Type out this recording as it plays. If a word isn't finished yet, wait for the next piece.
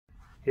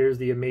Here's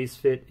the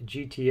Amazfit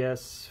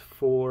GTS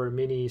 4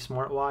 mini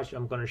smartwatch.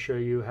 I'm going to show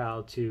you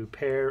how to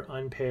pair,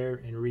 unpair,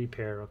 and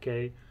repair,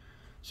 okay?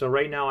 So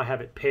right now I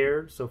have it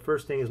paired. So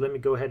first thing is let me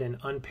go ahead and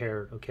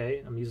unpair it,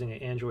 okay? I'm using an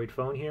Android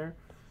phone here.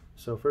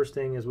 So first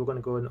thing is we're going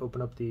to go ahead and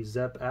open up the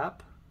Zep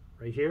app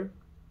right here.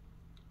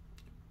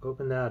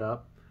 Open that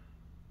up.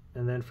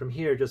 And then from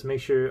here, just make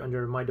sure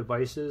under My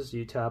Devices,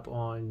 you tap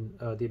on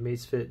the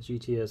Amazfit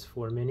GTS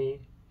 4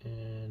 Mini.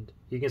 And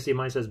you can see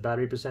mine says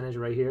battery percentage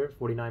right here,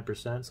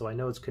 49%. So I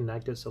know it's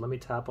connected. So let me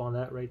tap on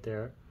that right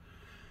there.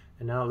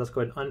 And now let's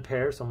go ahead and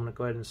unpair. So I'm going to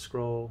go ahead and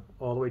scroll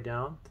all the way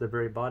down to the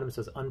very bottom. It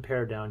says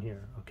unpair down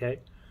here.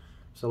 Okay.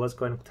 So let's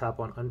go ahead and tap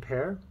on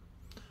unpair.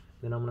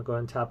 Then I'm going to go ahead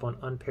and tap on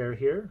unpair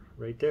here,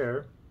 right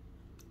there.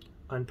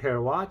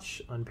 Unpair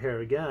watch,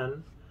 unpair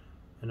again.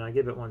 And I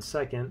give it 1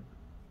 second.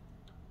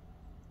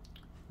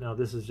 Now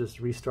this is just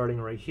restarting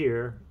right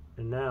here.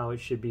 And now it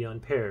should be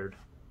unpaired.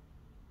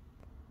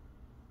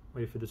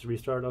 Wait for this to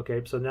restart.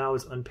 Okay, so now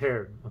it's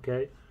unpaired.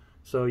 Okay,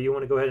 so you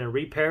want to go ahead and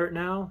repair it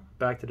now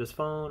back to this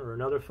phone or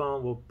another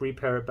phone. We'll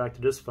repair it back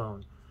to this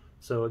phone.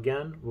 So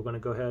again, we're going to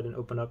go ahead and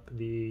open up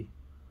the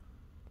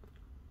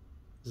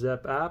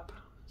Zep app.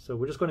 So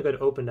we're just going to go ahead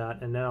and open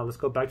that, and now let's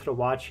go back to the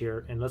watch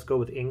here and let's go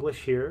with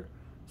English here.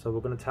 So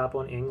we're going to tap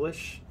on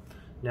English.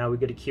 Now we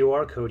get a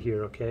QR code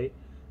here. Okay,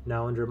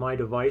 now under My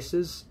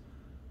Devices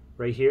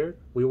right here,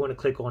 we want to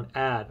click on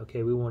add.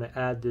 Okay, we want to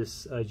add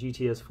this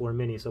GTS 4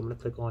 Mini. So I'm going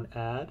to click on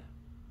add.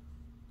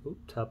 Oop,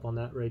 tap on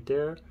that right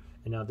there.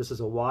 And now this is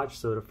a watch.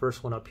 So the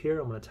first one up here,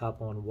 I'm going to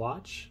tap on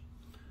watch.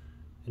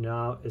 And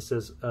now it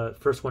says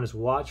first one is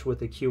watch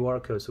with a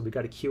QR code. So we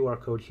got a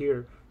QR code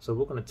here. So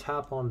we're going to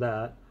tap on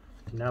that.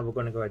 And now we're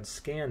going to go ahead and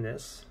scan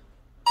this.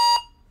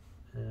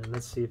 And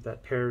let's see if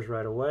that pairs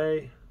right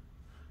away.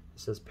 It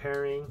says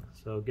pairing.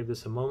 So give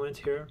this a moment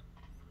here.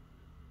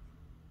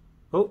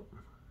 Oh.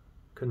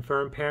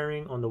 Confirm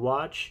pairing on the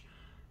watch.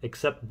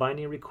 Accept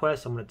binding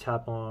request. I'm going to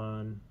tap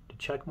on the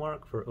check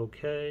mark for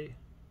OK.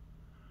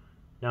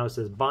 Now it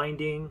says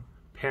binding,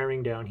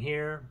 pairing down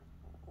here.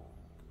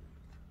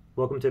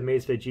 Welcome to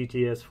Amazfit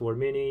GTS 4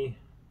 Mini.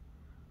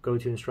 Go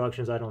to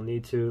instructions. I don't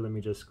need to. Let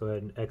me just go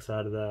ahead and X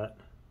out of that.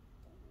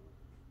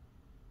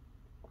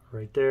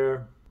 Right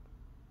there.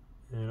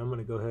 And I'm going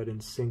to go ahead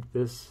and sync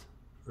this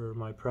for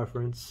my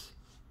preference.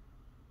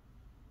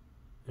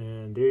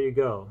 And there you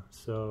go.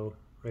 So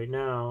right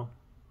now,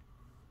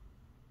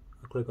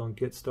 I click on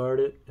get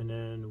started and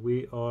then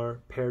we are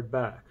paired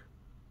back.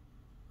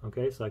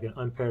 Okay, so I can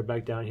unpair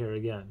back down here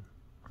again.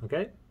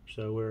 Okay,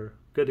 so we're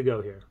good to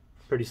go here.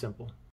 Pretty simple.